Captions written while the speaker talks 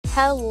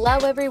Hello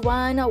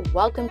everyone,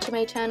 welcome to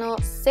my channel,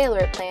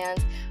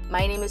 Sailorette.Plans.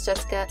 My name is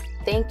Jessica.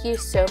 Thank you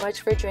so much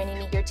for joining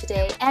me here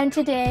today. And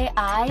today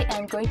I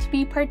am going to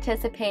be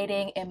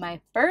participating in my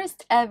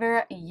first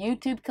ever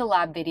YouTube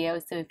collab video.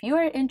 So if you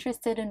are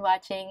interested in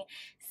watching,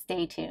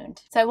 stay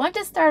tuned. So I want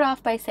to start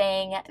off by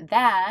saying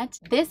that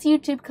this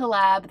YouTube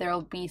collab, there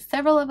will be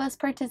several of us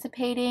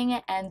participating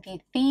and the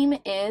theme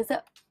is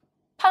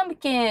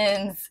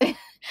pumpkins.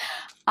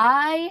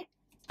 I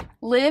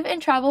live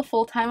and travel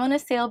full-time on a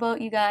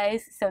sailboat, you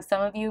guys, so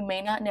some of you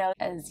may not know,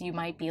 as you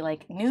might be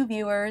like new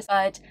viewers,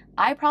 but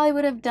I probably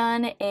would have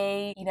done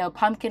a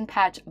pumpkin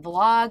patch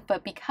vlog,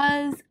 but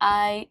because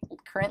I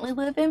currently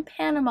live in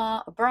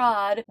Panama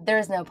abroad,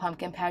 there's no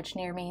pumpkin patch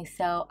near me,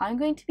 so I'm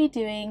going to be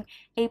doing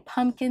a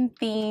pumpkin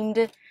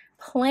themed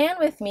plan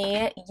with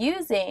me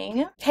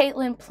using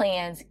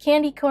KatelynPlans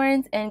candy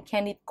corns and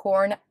candy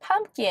corn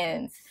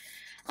pumpkins.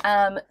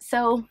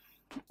 So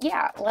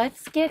yeah,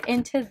 let's get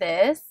into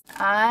this.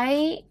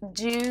 I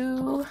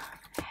do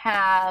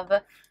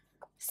have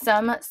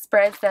some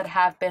spreads that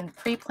have been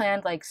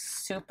pre-planned like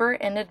super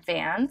in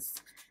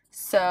advance.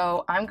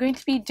 So I'm going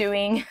to be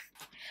doing,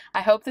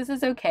 I hope this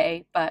is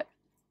okay, but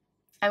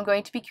I'm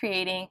going to be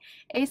creating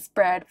a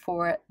spread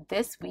for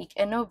this week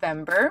in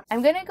November.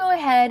 I'm going to go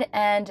ahead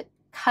and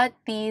cut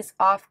these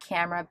off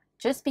camera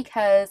just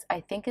because I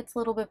think it's a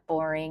little bit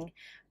boring,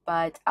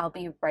 but I'll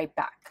be right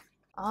back.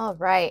 All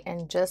right,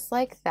 and just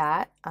like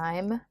that,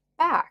 I'm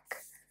back.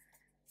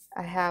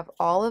 I have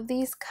all of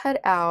these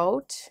cut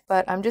out,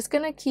 but I'm just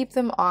gonna keep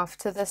them off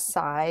to the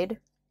side.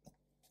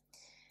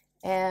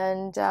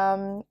 And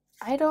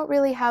I don't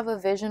really have a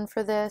vision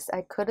for this.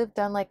 I could have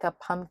done like a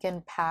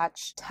pumpkin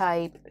patch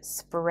type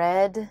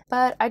spread,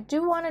 but I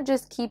do want to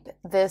just keep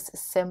this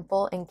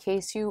simple in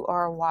case you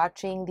are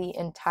watching the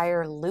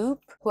entire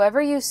loop.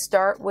 Whoever you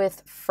start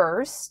with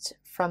first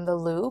from the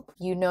loop,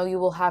 you know you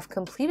will have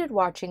completed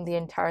watching the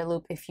entire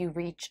loop if you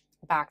reach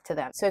back to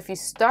them. So if you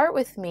start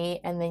with me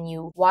and then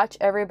you watch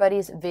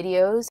everybody's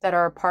videos that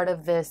are a part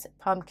of this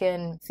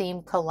pumpkin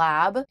theme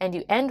collab and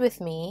you end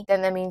with me,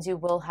 then that means you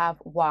will have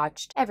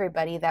watched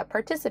everybody that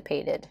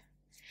participated.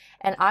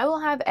 And I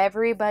will have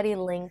everybody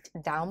linked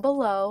down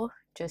below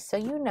just so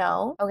you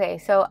know. Okay,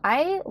 so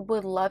I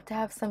would love to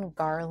have some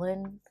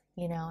garland.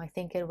 I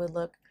think it would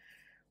look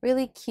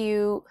really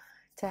cute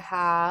to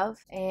have,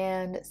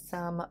 and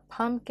some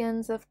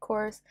pumpkins, of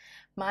course.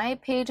 My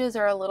pages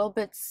are a little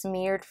bit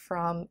smeared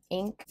from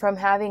ink from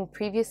having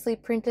previously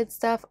printed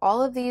stuff.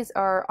 All of these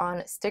are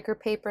on sticker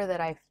paper that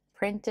I've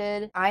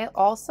printed. I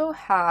also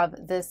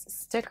have this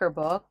sticker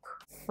book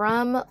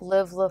from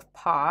Live Live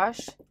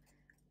Posh.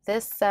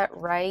 This set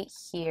right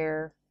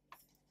here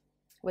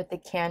with the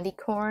candy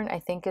corn I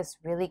think is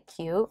really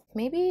cute.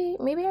 Maybe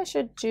I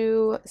should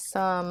do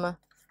some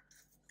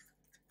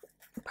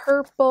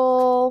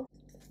purple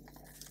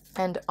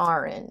and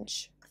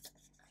orange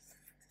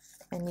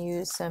and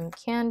use some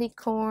candy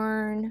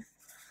corn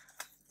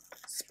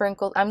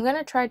sprinkled. I'm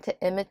gonna try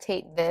to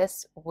imitate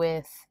this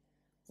with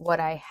what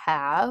I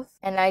have,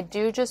 and I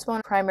do just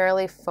want to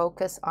primarily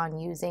focus on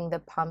using the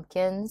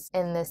pumpkins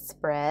in this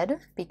spread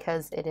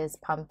because it is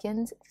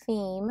pumpkins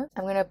theme.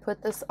 I'm gonna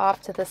put this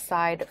off to the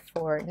side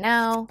for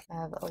now.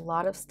 I have a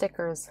lot of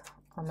stickers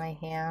on my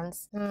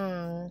hands.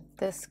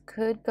 This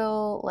could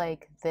go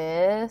like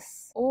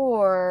this,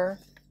 or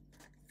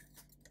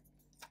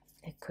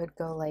it could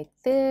go like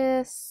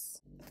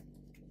this.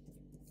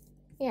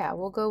 Yeah,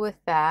 we'll go with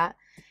that.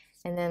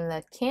 And then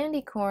the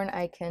candy corn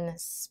I can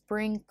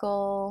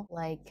sprinkle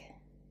like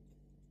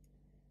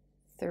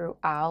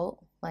throughout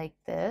like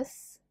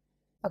this.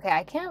 Okay,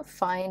 I can't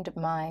find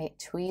my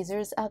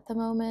tweezers at the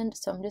moment,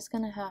 so I'm just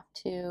gonna have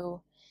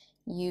to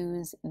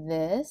use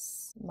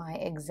this, my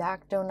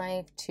X-Acto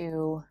knife,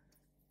 to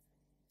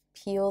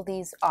peel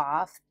these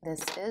off.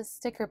 This is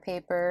sticker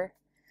paper.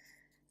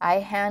 I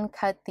hand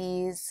cut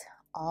these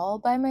all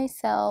by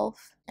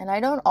myself, and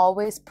I don't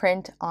always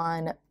print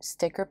on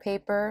sticker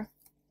paper.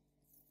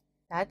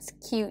 That's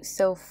cute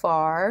so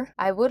far.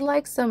 I would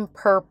like some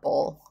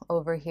purple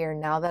over here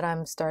now that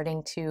I'm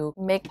starting to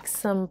mix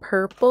some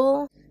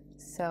purple.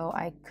 So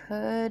I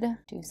could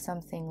do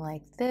something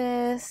like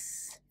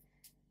this,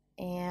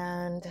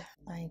 and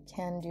I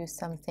can do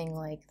something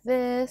like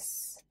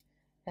this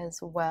as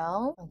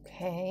well.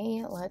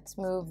 Okay, let's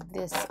move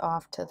this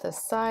off to the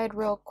side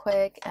real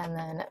quick and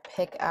then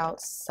pick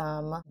out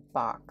some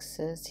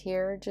boxes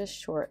here just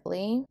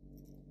shortly.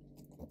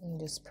 I'm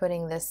just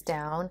putting this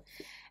down.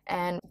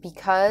 And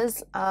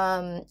because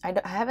I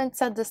haven't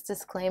said this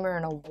disclaimer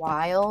in a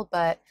while,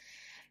 but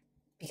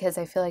because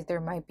I feel like there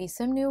might be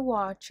some new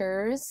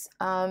watchers,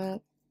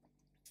 like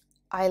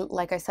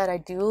I said, I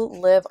do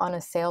live on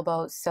a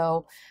sailboat,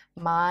 so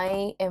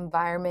my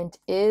environment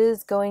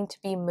is going to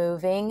be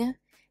moving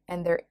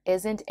and there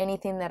isn't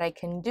anything that I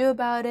can do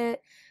about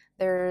it.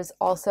 There's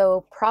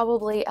also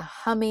probably a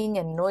humming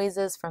and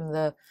noises from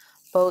the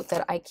boat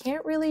that I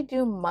can't really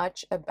do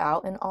much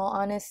about, in all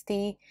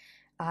honesty.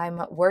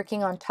 I'm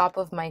working on top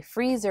of my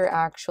freezer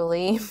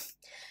actually,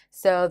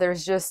 so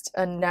there's just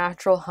a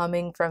natural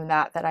humming from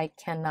that that I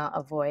cannot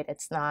avoid.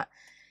 It's not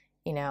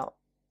you know,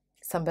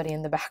 somebody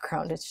in the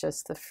background. It's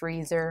just the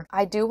freezer.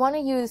 I do want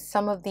to use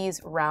some of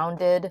these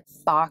rounded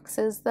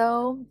boxes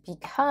though,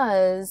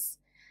 because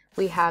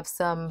we have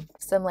some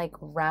like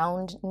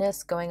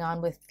roundness going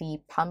on with the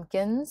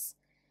pumpkins.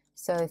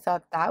 So I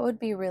thought that would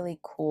be really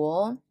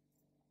cool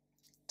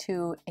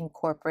to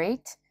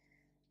incorporate.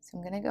 So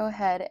I'm gonna go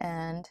ahead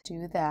and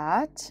do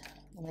that.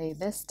 Lay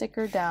this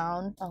sticker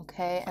down.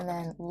 Okay, and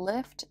then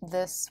lift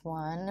this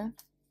one.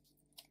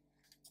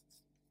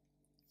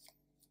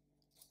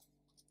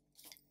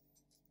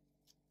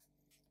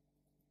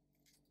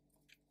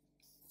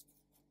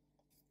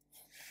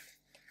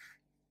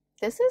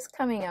 This is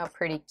coming out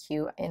pretty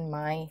cute in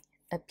my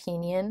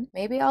opinion.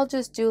 Maybe I'll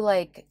just do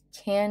like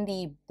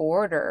candy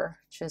border,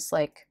 just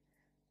like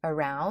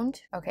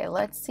around. Okay,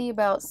 let's see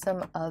about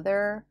some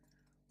other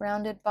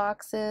rounded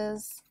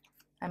boxes.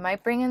 I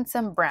might bring in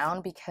some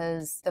brown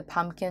because the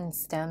pumpkin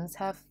stems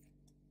have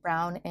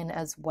brown in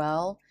as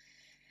well,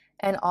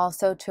 and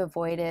also to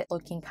avoid it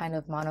looking kind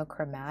of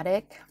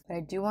monochromatic. But I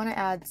do want to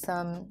add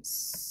some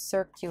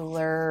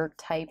circular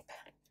type,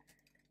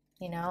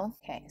 you know.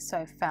 Okay, so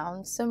I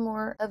found some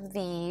more of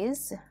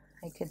these.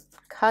 I could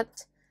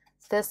cut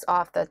this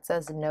off that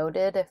says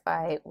noted if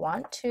I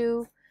want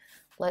to.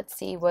 Let's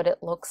see what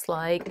it looks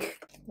like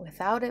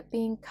without it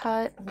being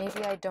cut.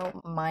 Maybe I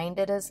don't mind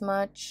it as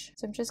much.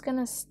 So I'm just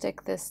gonna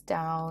stick this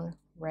down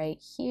right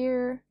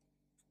here.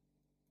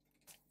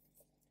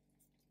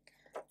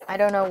 I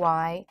don't know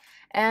why.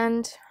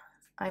 And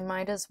I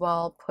might as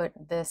well put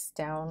this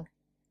down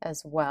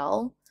as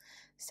well.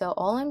 So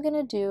all I'm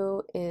gonna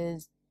do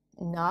is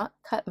not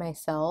cut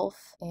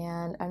myself,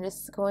 and I'm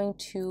just going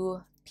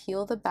to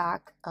peel the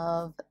back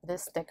of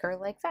this sticker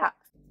like that.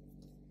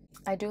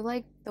 I do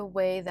like the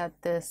way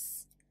that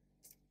this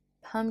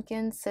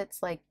pumpkin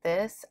sits like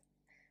this.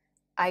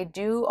 I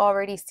do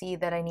already see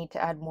that I need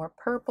to add more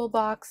purple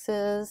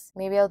boxes.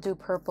 Maybe I'll do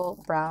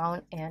purple,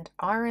 brown, and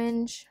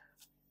orange.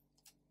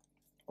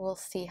 We'll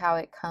see how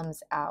it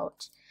comes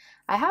out.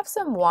 I have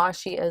some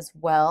washi as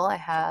well. I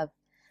have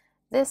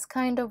this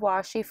kind of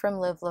washi from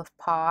Live Love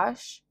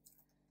Posh.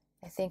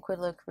 I think would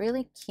look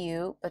really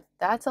cute, but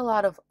that's a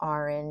lot of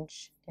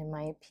orange in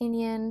my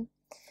opinion.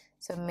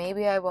 So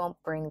maybe I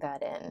won't bring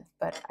that in,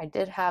 but I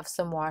did have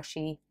some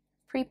washi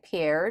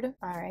prepared.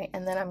 All right,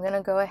 and then I'm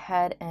gonna go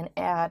ahead and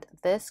add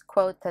this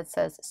quote that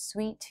says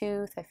sweet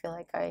tooth. I feel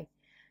like I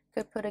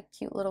could put a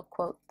cute little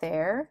quote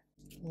there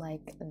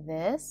like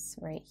this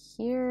right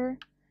here.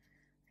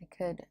 I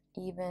could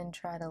even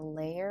try to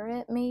layer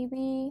it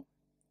maybe,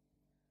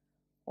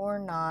 or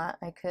not.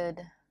 I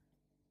could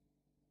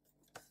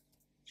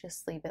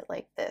just leave it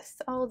like this.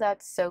 Oh,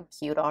 that's so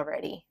cute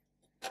already.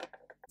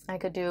 I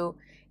could do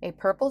a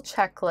purple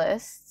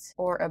checklist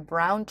or a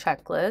brown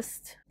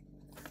checklist.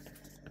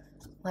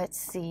 Let's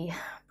see,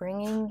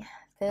 bringing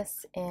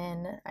this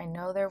in. I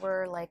know there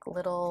were like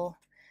little,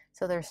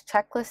 so there's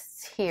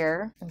checklists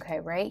here. Okay,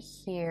 right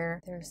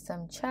here, there's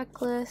some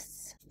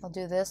checklists. I'll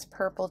do this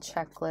purple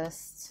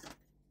checklist.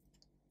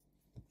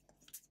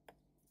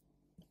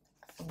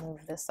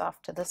 Move this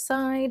off to the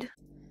side.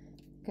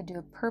 I could do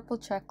a purple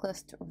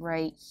checklist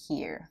right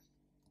here.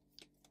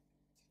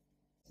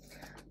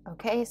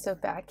 Okay, so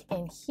back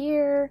in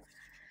here,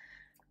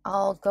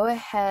 I'll go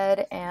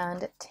ahead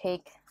and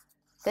take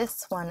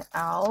this one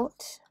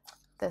out,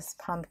 this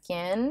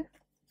pumpkin.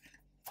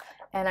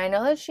 And I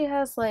know that she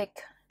has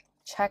like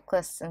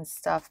checklists and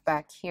stuff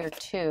back here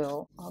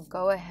too. I'll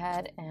go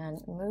ahead and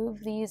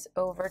move these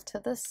over to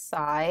the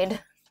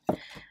side.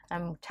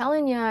 I'm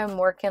telling you, I'm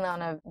working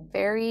on a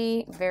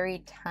very,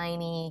 very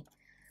tiny,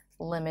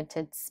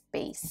 limited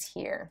space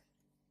here.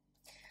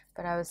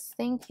 But I was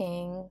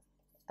thinking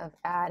of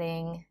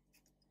adding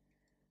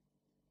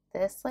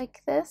this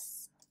like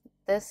this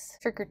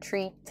trick or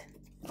treat,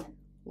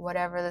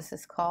 whatever this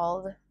is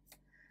called,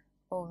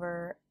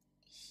 over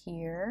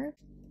here.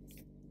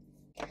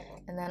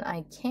 And then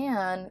I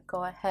can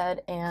go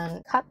ahead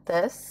and cut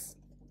this.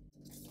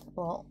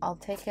 Well, I'll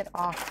take it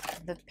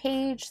off the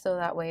page so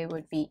that way it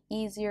would be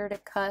easier to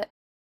cut.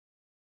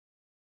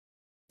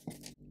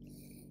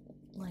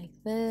 Like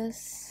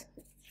this.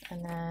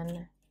 And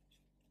then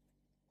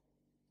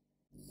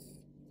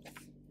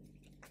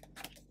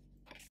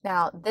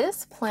now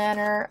this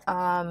planner,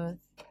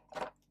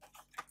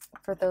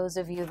 for those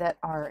of you that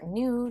are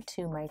new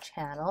to my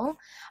channel,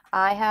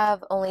 I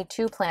have only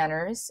 2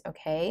 planners,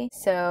 okay?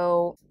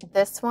 So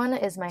this one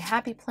is my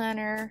happy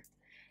planner,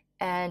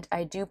 and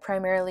I do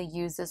primarily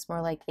use this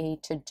more like a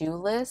to-do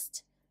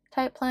list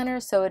type planner,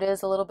 so it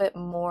is a little bit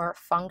more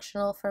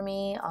functional for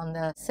me on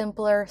the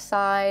simpler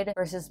side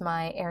versus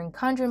my Erin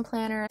Condren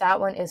planner. That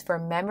one is for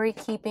memory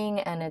keeping,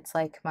 and it's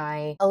like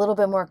a little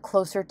bit more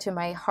closer to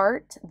my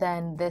heart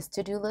than this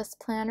to-do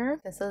list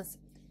planner. This is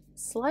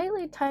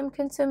slightly time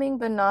consuming,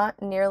 but not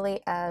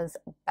nearly as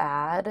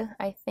bad,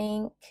 I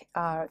think,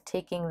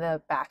 taking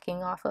the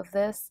backing off of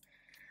this.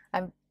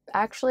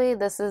 Actually,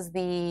 this is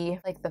the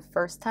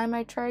first time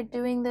I tried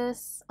doing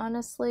this,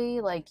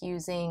 honestly, like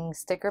using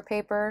sticker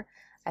paper.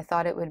 I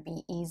thought it would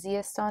be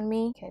easiest on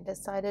me. Okay, I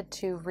decided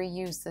to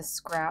reuse the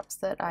scraps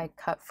that I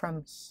cut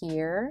from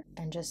here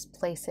and just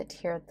place it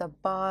here at the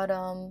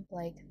bottom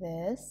like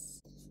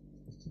this.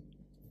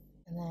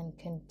 And then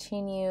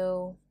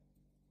continue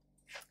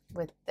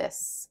with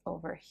this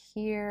over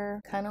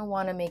here. Kind of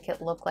want to make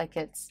it look like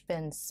it's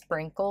been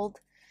sprinkled.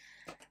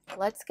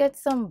 Let's get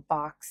some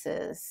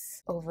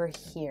boxes over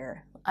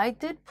here. I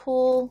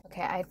pulled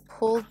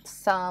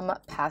some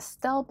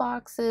pastel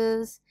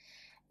boxes,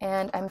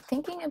 and I'm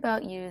thinking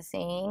about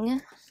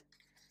using,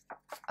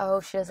 oh,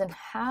 she doesn't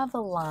have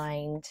a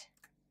lined.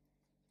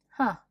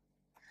 Huh.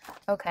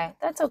 Okay,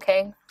 that's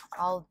okay.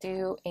 I'll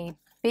do a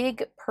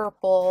big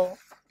purple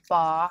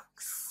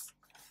box.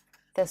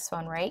 This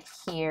one right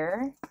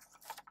here.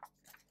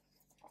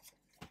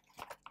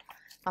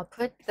 I'll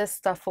put this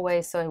stuff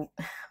away so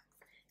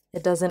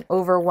it doesn't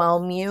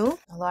overwhelm you.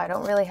 Although I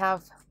don't really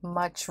have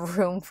much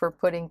room for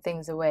putting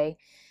things away.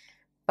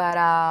 But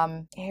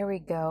here we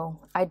go.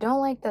 I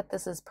don't like that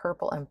this is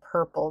purple and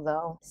purple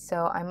though.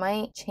 So I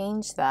might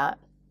change that.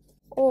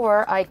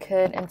 Or I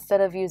could,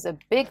 instead of use a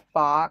big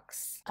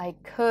box, I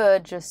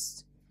could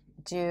just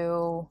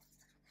do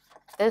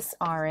this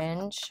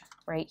orange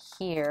right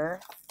here.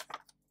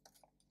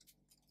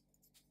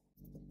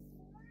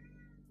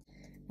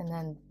 And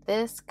then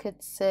this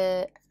could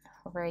sit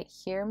right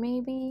here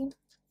maybe.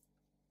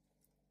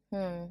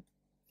 I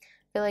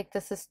feel like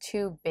this is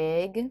too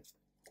big.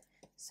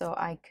 So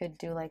I could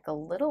do like a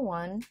little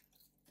one.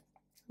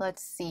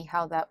 Let's see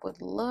how that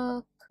would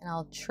look. And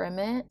I'll trim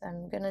it.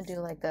 I'm gonna do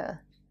like a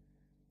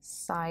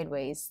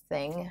sideways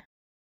thing.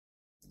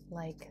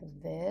 Like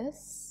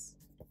this.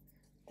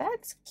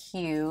 That's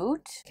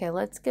cute. Okay,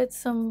 let's get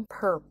some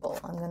purple.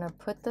 I'm gonna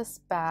put this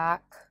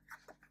back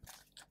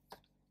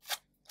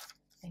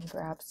and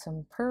grab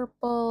some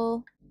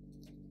purple.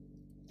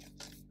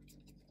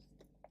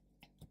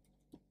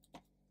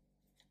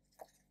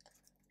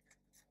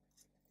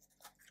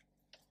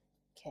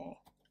 Okay.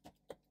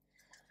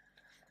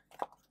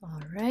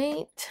 All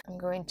right, I'm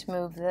going to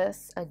move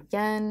this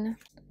again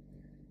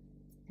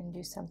and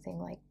do something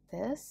like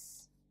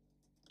this.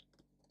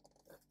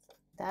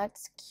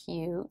 That's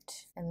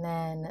cute. And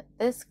then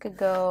this could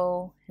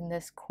go in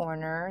this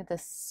corner,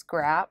 this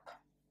scrap.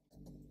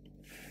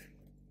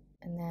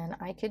 And then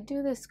I could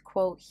do this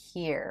quote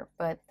here,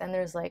 but then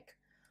there's like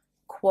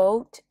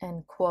quote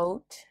and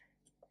quote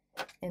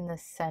in the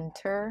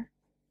center.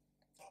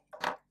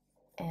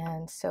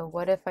 And so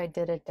what if I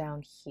did it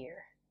down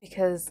here?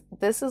 Because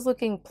this is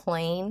looking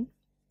plain.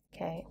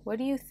 Okay, what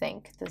do you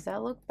think? Does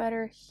that look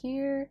better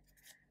here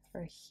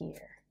or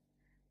here?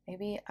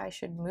 Maybe I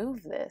should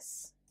move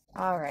this.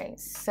 All right,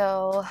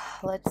 so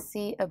let's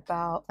see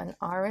about an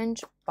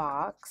orange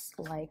box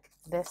like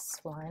this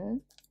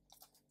one.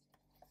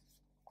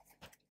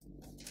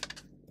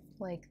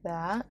 Like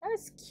that.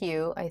 That's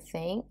cute, I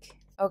think.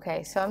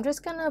 Okay, so I'm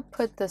just gonna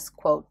put this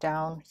quote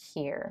down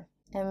here.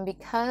 And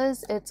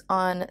because it's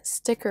on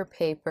sticker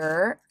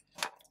paper,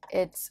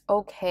 it's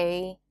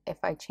okay if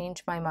I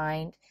change my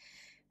mind,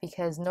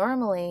 because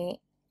normally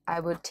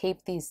I would tape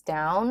these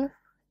down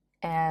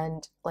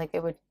and like I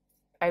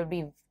would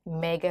be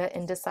mega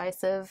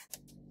indecisive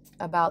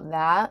about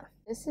that.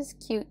 This is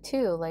cute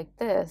too, like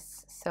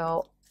this.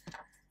 So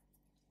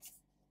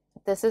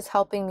this is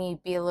helping me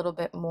be a little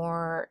bit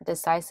more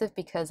decisive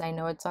because I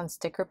know it's on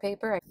sticker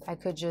paper. I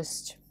could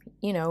just,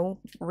 you know,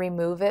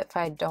 remove it if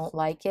I don't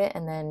like it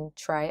and then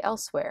try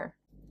elsewhere.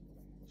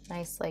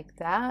 Nice like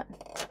that.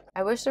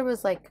 I wish there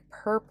was like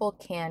purple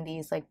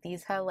candies, like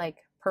these had like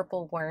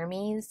purple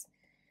wormies,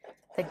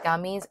 the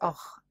gummies. Oh,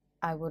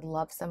 I would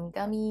love some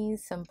gummies,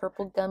 some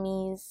purple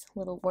gummies,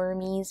 little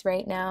wormies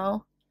right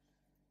now.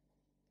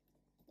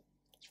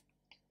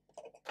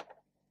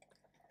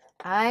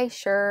 I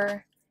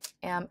sure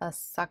am a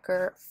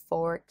sucker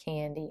for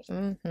candy.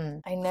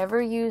 I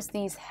never use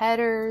these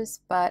headers,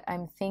 but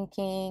I'm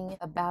thinking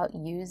about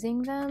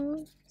using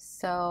them.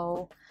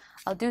 So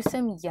I'll do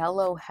some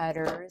yellow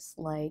headers,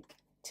 like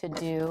to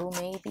do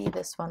maybe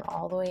this one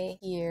all the way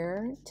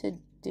here to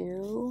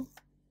do.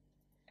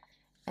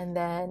 And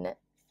then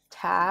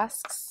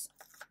tasks.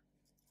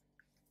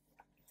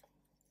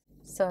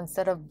 So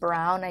instead of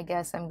brown, I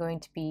guess I'm going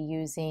to be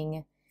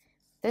using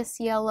this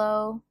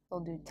yellow. We'll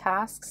do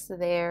tasks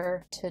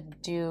there to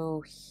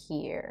do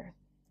here.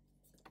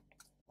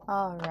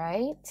 All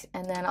right,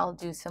 and then I'll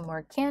do some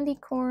more candy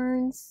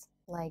corns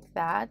like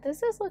that.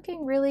 This is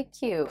looking really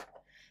cute.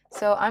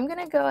 So I'm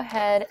gonna go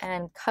ahead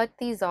and cut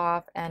these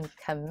off and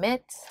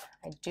commit.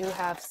 I do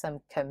have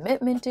some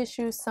commitment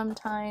issues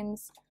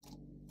sometimes.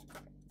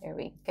 There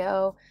we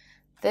go.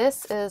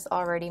 This is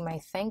already my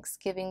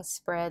Thanksgiving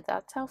spread.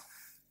 That's how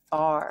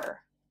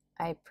far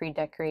I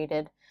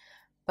pre-decorated.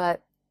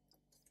 But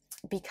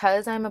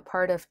because I'm a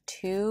part of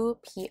 2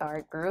 PR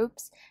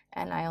groups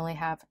and I only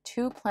have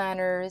 2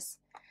 planners,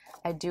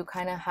 I do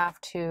kind of have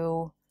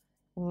to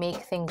make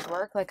things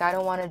work. Like I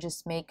don't want to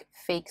just make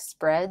fake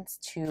spreads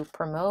to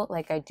promote.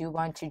 Like I do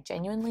want to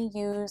genuinely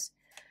use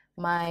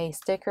my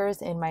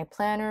stickers in my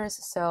planners,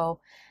 so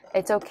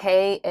it's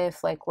okay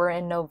if like we're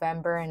in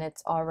November and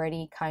it's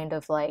already kind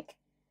of like,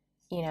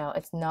 you know,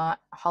 it's not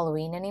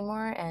Halloween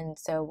anymore, and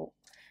so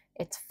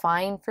it's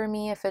fine for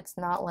me if it's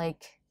not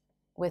like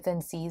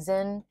within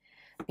season,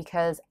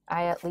 because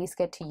I at least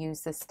get to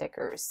use the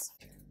stickers.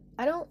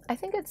 I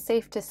think it's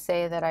safe to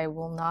say that I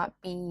will not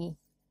be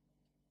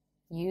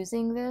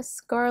using this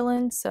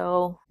garland,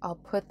 so I'll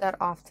put that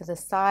off to the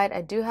side.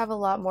 I do have a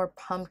lot more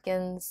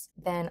pumpkins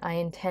than I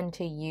intend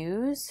to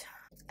use,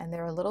 and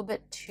they're a little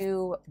bit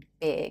too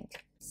big.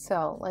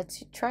 So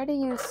let's try to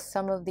use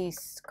some of these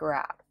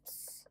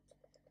scraps.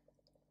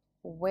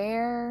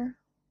 Where?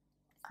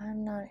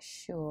 I'm not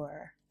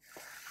sure.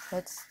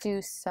 Let's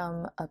do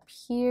some up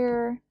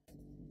here.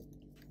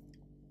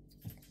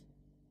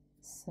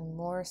 Some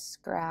more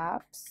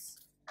scraps.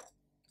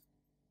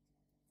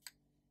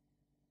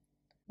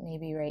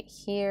 Maybe right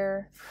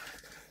here.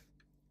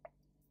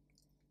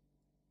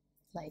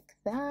 Like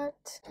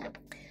that.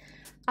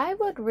 I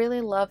would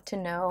really love to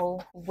know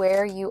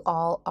where you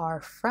all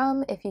are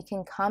from. If you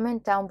can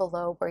comment down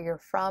below where you're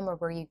from or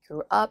where you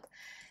grew up,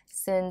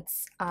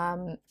 since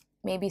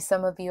maybe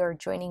some of you are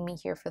joining me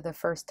here for the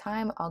first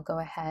time, I'll go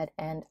ahead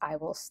and I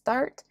will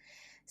start.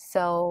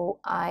 So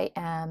I've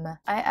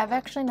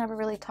actually never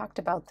really talked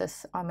about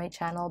this on my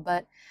channel,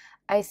 but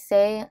I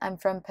say I'm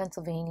from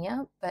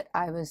Pennsylvania, but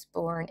I was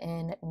born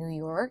in New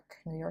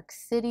York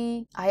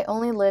City. I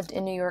only lived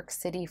in New York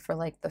City for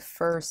like the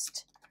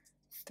first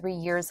 3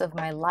 years of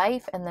my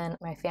life, and then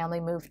my family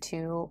moved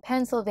to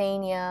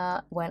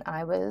Pennsylvania when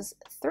I was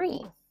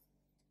 3.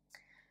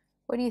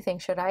 What do you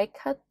think? Should I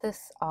cut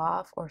this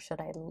off or should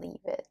I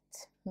leave it?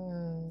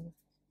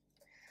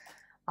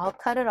 I'll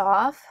cut it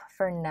off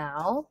for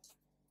now,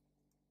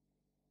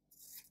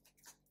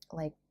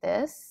 like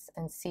this,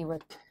 and see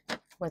what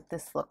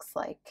this looks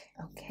like.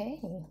 Okay,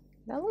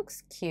 that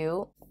looks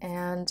cute.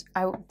 And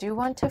I do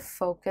want to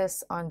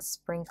focus on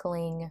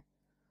sprinkling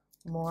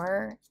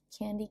more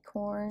candy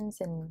corns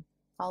and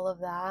all of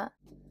that.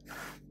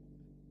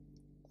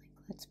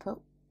 Let's put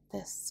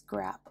this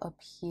scrap up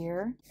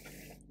here.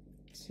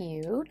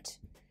 Cute.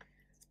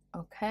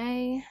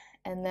 Okay,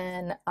 and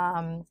then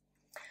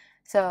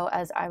so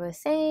as I was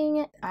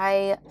saying,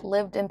 I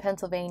lived in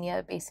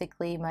Pennsylvania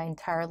basically my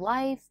entire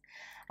life.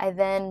 I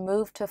then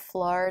moved to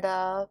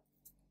Florida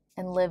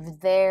and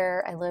lived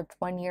there. I lived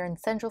 1 year in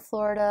Central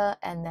Florida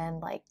and then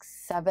like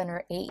 7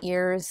 or 8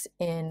 years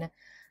in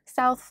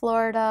South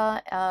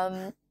Florida.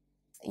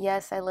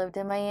 Yes, I lived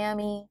in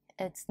Miami.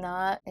 It's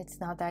not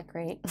that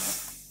great.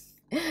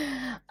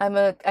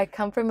 I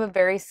come from a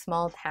very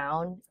small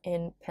town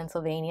in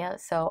Pennsylvania,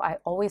 so I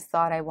always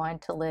thought I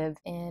wanted to live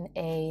in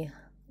a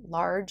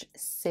large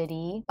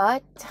city,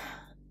 but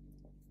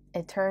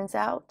it turns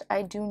out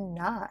I do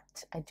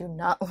not. I do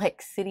not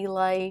like city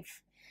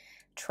life.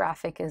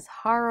 Traffic is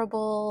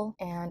horrible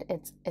and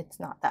it's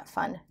not that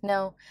fun.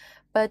 No,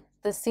 but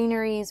the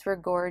sceneries were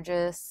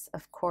gorgeous.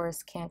 Of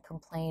course, can't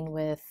complain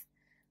with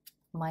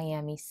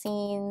Miami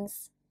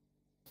scenes.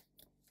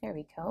 There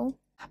we go.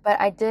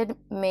 But I did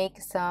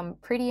make some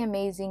pretty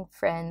amazing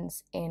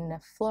friends in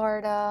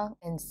Florida,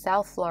 in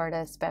South Florida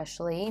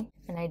especially,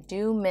 and I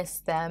do miss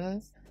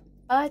them.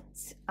 But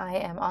I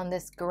am on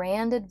this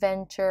grand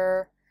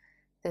adventure,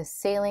 this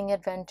sailing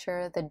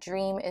adventure. The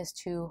dream is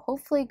to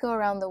hopefully go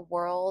around the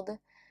world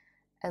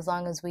as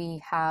long as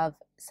we have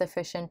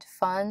sufficient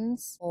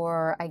funds,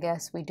 or I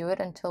guess we do it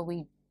until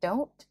we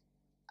don't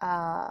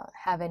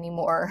have any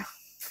more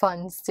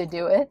funds to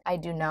do it. I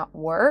do not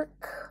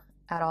work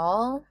at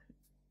all.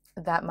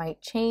 That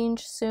might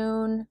change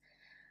soon.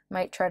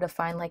 Might try to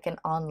find like an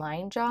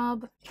online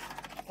job.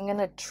 I'm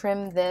gonna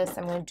trim this.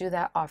 I'm gonna do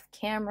that off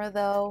camera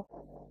though.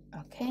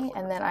 Okay,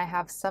 and then I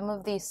have some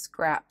of these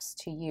scraps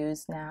to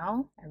use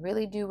now. I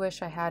really do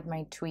wish I had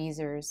my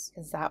tweezers,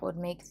 because that would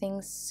make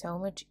things so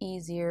much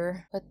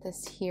easier. Put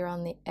this here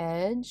on the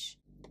edge,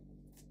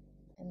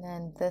 and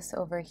then this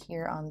over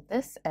here on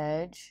this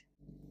edge.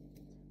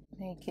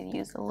 I could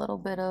use a little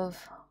bit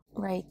of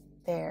right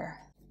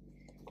there.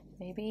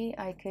 Maybe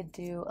I could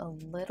do a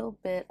little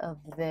bit of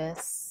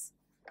this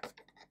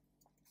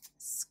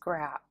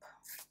scrap.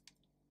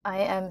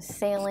 I am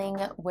sailing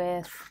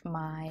with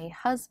my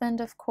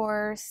husband, of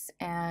course,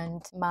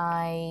 and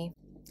my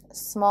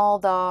small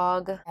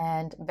dog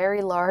and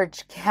very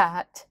large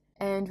cat.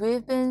 And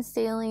we've been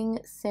sailing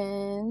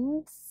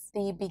since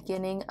the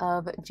beginning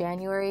of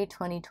January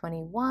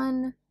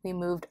 2021. We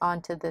moved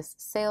onto this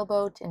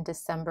sailboat in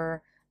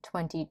December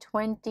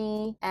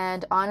 2020,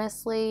 and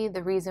honestly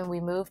the reason we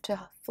moved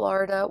to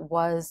Florida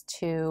was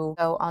to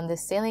go on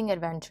this sailing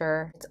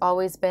adventure. It's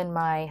always been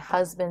my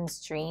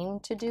husband's dream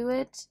to do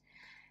it.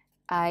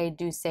 I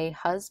do say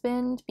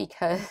husband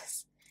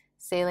because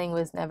sailing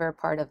was never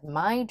part of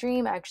my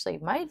dream. Actually,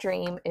 my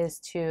dream is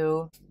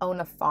to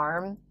own a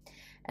farm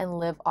and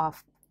live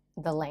off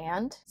the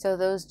land, so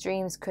those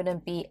dreams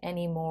couldn't be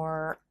any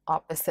more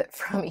opposite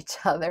from each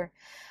other.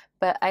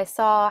 But I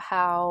saw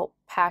how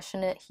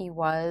passionate he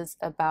was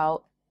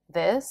about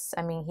this.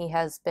 I mean, he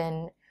has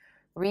been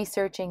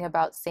researching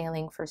about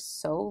sailing for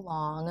so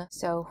long.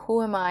 So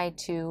who am I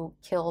to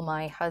kill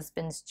my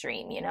husband's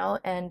dream, you know?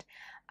 And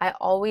I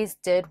always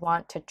did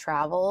want to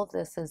travel.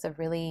 This is a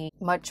really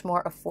much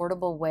more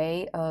affordable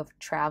way of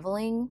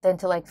traveling than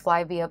to like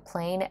fly via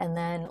plane, and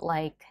then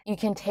like you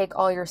can take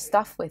all your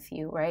stuff with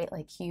you, right?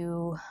 Like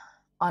you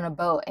on a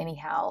boat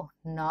anyhow,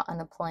 not on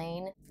a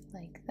plane.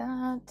 Like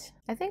that.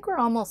 I think we're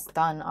almost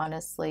done,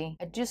 honestly.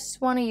 I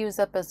just want to use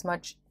up as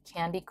much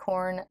candy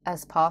corn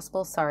as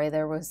possible. Sorry,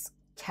 there was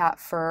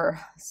cat fur.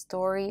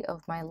 Story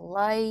of my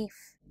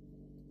life.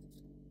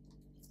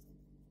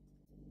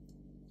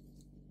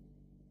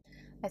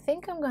 I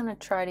think I'm gonna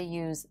try to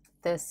use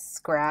this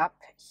scrap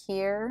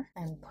here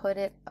and put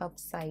it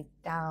upside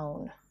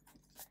down.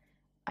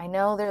 I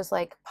know there's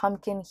like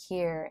pumpkin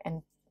here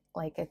and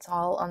like it's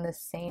all on the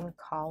same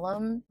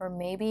column, or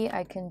maybe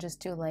I can just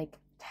do like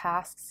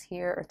tasks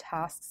here or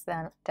tasks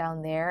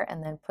down there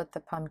and then put the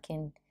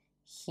pumpkin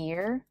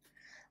here.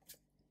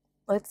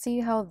 Let's see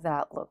how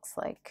that looks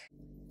like.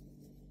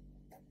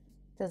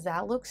 Does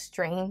that look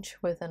strange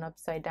with an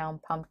upside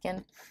down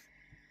pumpkin?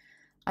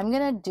 I'm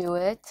gonna do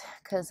it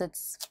because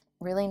it's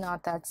really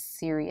not that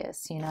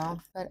serious, you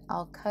know, but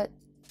I'll cut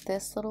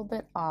this little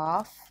bit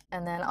off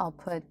and then I'll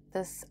put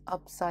this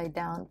upside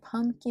down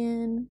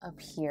pumpkin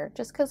up here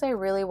just because I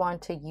really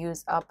want to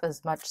use up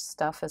as much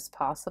stuff as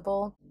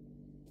possible.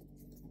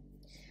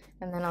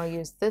 And then I'll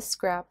use this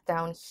scrap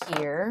down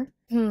here.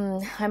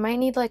 I might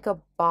need like a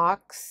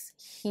box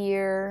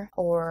here,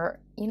 or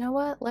you know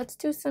what? Let's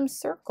do some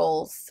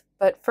circles.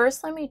 But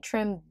first let me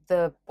trim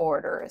the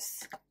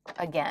borders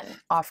again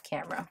off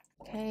camera.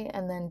 Okay,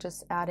 and then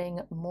just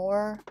adding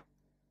more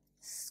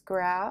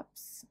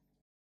scraps.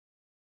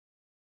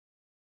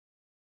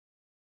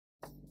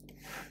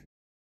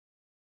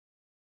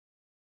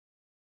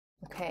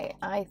 Okay,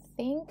 I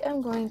think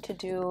I'm going to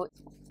do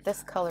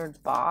this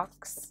colored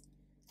box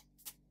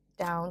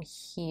down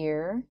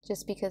here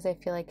just because I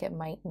feel like it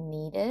might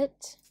need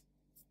it.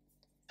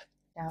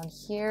 Down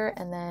here,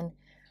 and then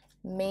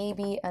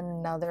maybe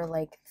another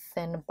like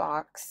thin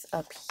box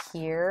up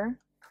here,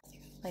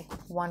 like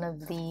one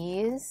of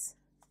these,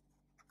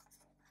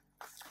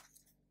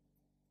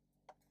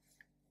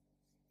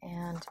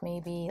 and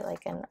maybe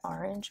like an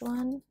orange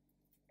one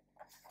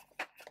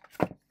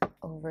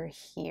over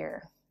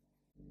here.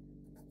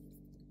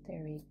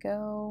 There we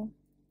go.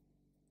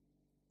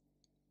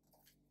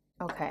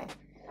 Okay,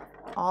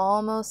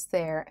 almost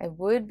there. It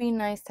would be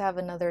nice to have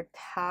another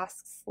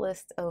tasks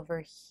list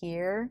over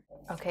here.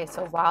 Okay,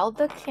 so while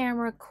the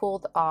camera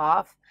cooled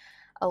off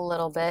a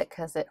little bit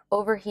because it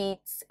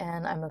overheats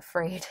and I'm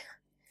afraid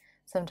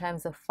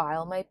sometimes the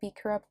file might be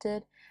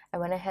corrupted, I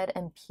went ahead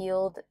and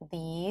peeled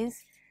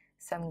these.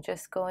 So I'm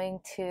just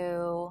going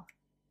to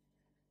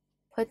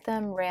put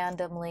them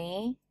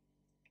randomly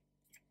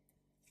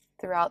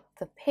throughout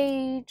the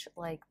page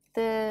like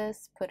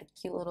this. Put a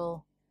cute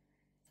little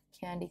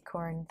candy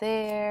corn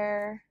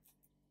there,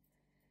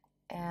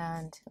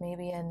 and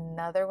maybe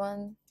another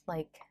one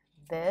like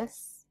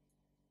this.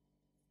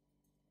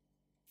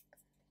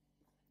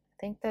 I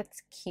think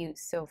that's cute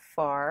so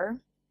far.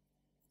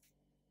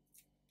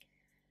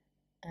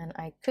 And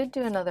I could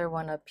do another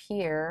one up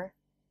here.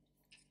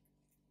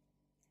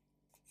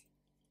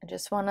 I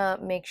just want to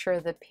make sure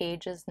the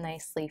page is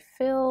nicely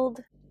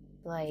filled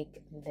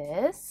like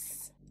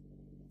this.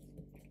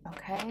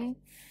 Okay,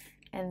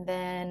 and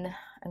then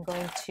I'm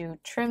going to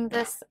trim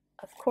this,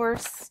 of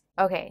course.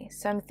 Okay,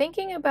 so I'm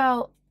thinking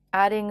about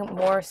adding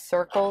more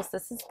circles.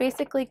 This is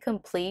basically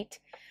complete,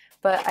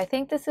 but I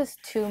think this is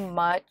too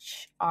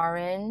much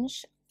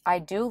orange. I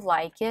do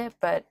like it,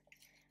 but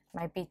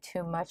might be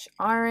too much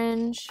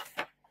orange.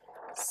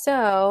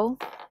 So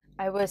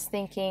I was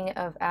thinking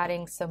of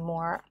adding some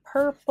more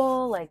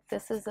purple. Like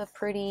this is a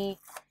pretty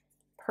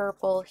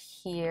purple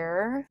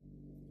here.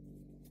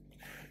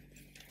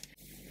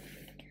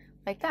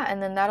 Like that,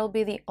 and then that'll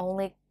be the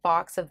only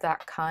box of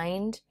that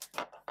kind.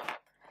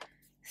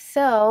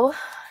 So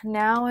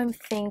now I'm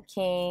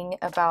thinking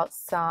about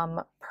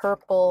some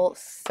purple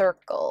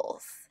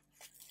circles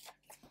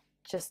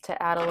just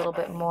to add a little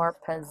bit more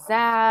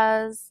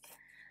pizzazz.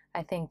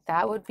 I think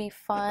that would be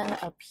fun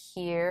up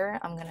here.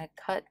 I'm gonna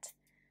cut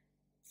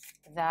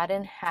that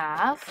in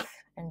half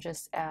and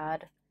just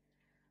add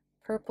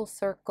purple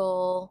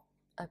circle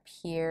up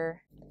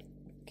here.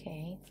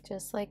 Okay,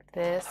 just like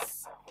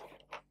this.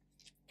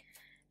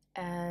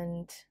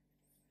 And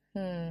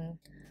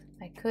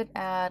I could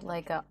add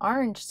like an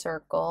orange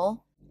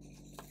circle.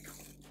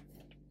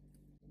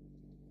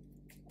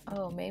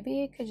 Oh,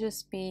 maybe it could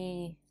just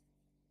be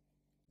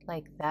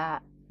like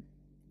that.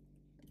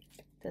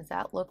 Does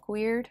that look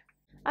weird?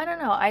 I don't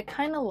know. I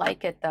kind of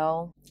like it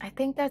though. I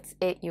think that's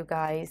it, you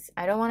guys.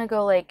 I don't want to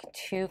go like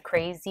too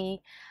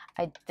crazy.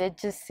 I did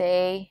just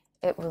say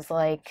it was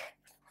like,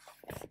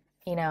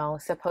 you know,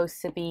 supposed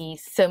to be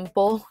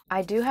simple.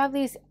 I do have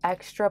these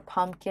extra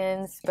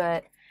pumpkins,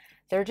 but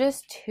they're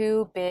just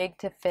too big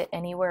to fit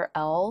anywhere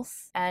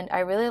else. And I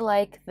really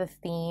like the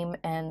theme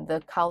and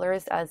the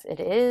colors as it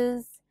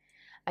is.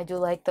 I do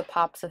like the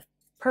pops of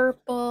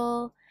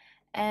purple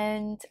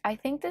And I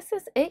think this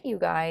is it, you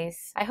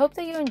guys. I hope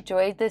that you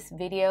enjoyed this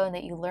video and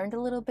that you learned a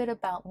little bit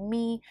about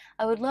me.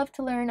 I would love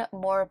to learn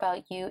more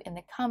about you in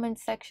the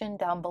comments section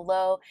down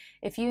below.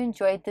 If you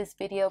enjoyed this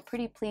video,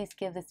 pretty please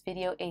give this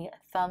video a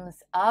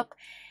thumbs up.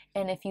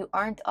 And if you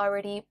aren't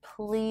already,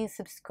 please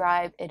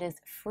subscribe. It is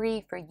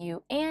free for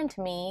you and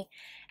me.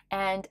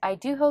 And I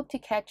do hope to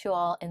catch you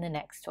all in the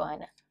next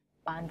one.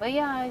 Bon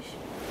voyage!